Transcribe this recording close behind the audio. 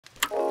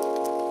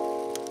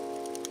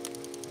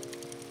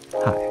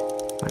Hi,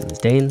 my name is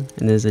Dane,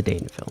 and this is a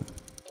Dane Film.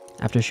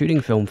 After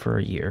shooting film for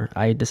a year,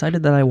 I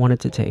decided that I wanted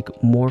to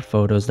take more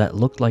photos that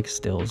looked like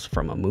stills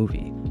from a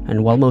movie.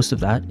 And while most of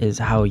that is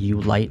how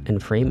you light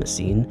and frame a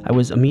scene, I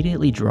was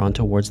immediately drawn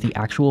towards the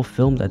actual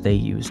film that they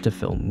use to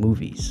film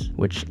movies,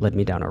 which led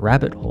me down a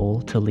rabbit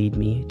hole to lead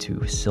me to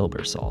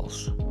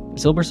Silbersols.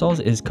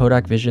 Silbersols is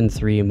Kodak Vision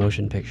 3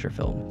 motion picture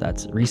film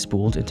that's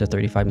respooled into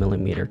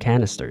 35mm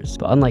canisters,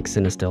 but unlike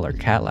Cinestill or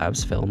Cat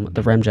Lab's film,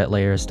 the remjet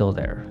layer is still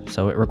there,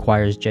 so it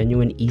requires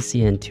genuine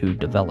ECN2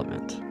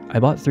 development. I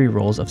bought 3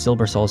 rolls of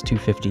Silbersols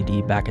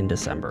 250D back in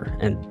December,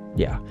 and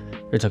yeah,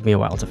 it took me a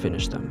while to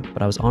finish them,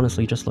 but I was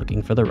honestly just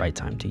looking for the right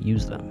time to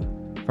use them.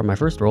 For my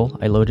first roll,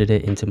 I loaded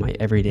it into my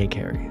everyday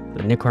carry,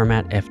 the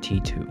Nikkormat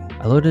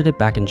FT2. I loaded it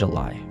back in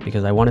July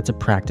because I wanted to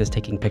practice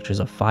taking pictures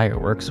of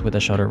fireworks with a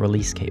shutter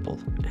release cable,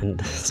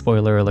 and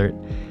spoiler alert,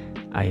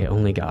 I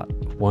only got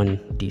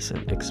one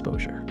decent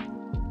exposure.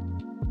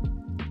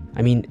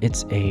 I mean,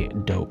 it's a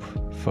dope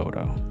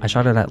photo. I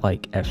shot it at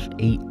like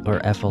f8 or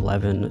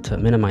f11 to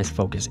minimize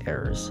focus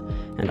errors,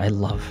 and I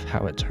love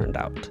how it turned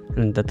out.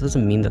 And that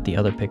doesn't mean that the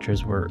other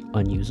pictures were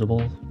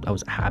unusable. I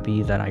was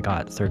happy that I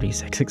got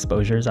 36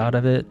 exposures out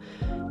of it,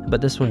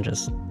 but this one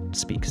just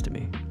speaks to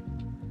me.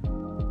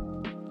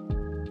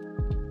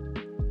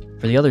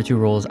 For the other 2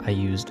 rolls, I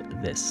used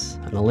this,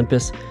 an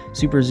Olympus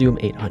Super Zoom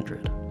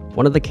 800,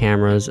 one of the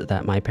cameras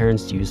that my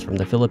parents used from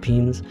the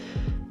Philippines.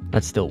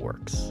 That still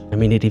works. I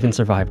mean, it even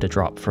survived a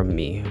drop from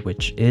me,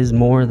 which is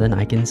more than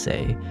I can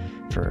say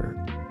for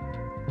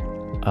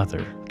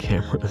other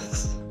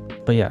cameras.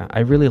 But yeah,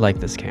 I really like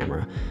this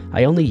camera.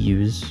 I only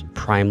use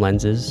prime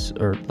lenses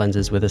or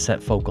lenses with a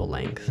set focal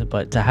length,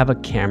 but to have a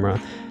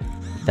camera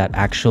that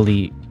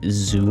actually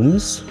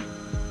zooms,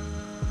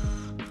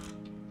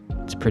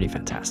 it's pretty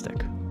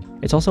fantastic.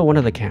 It's also one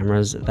of the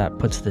cameras that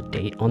puts the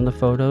date on the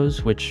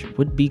photos, which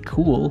would be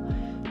cool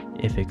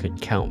if it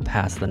could count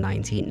past the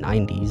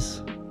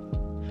 1990s.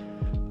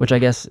 Which I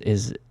guess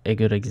is a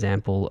good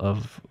example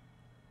of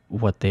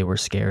what they were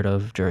scared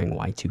of during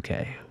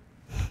Y2K.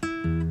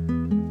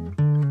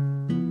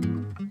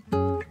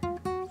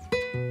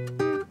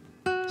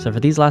 So for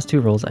these last 2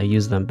 rolls, I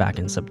used them back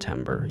in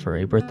September for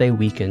a birthday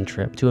weekend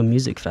trip to a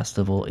music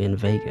festival in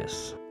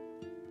Vegas.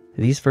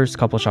 These first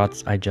couple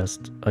shots I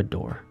just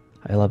adore.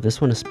 I love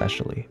this one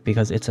especially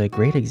because it's a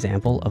great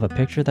example of a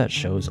picture that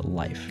shows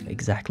life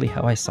exactly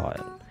how I saw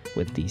it,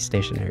 with the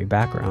stationary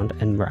background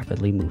and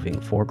rapidly moving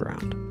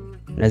foreground.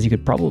 And as you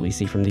could probably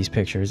see from these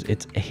pictures,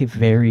 it's a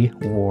very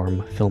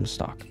warm film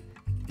stock.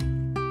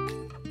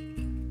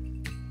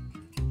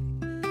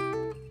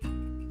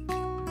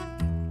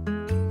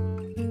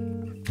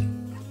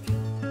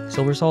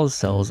 Silbersols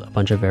sells a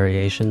bunch of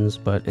variations,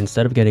 but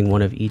instead of getting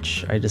one of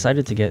each, I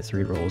decided to get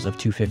 3 rolls of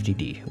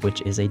 250D,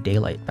 which is a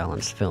daylight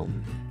balanced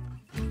film.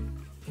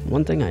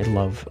 One thing I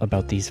love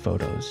about these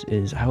photos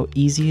is how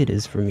easy it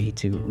is for me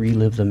to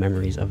relive the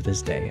memories of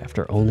this day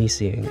after only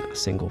seeing a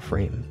single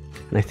frame.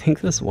 And I think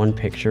this one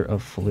picture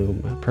of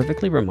Flume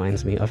perfectly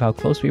reminds me of how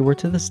close we were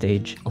to the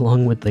stage,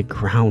 along with the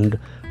ground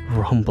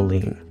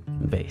rumbling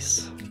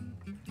bass.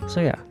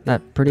 So yeah,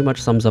 that pretty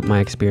much sums up my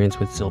experience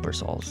with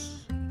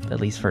Silbersols, at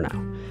least for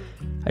now.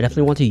 I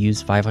definitely want to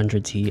use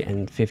 500T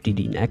and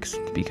 50D next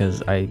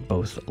because I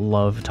both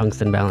love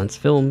tungsten balanced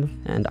film,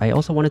 and I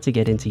also wanted to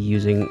get into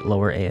using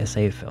lower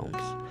ASA films.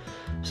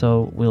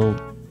 So we'll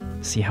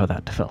see how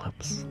that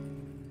develops.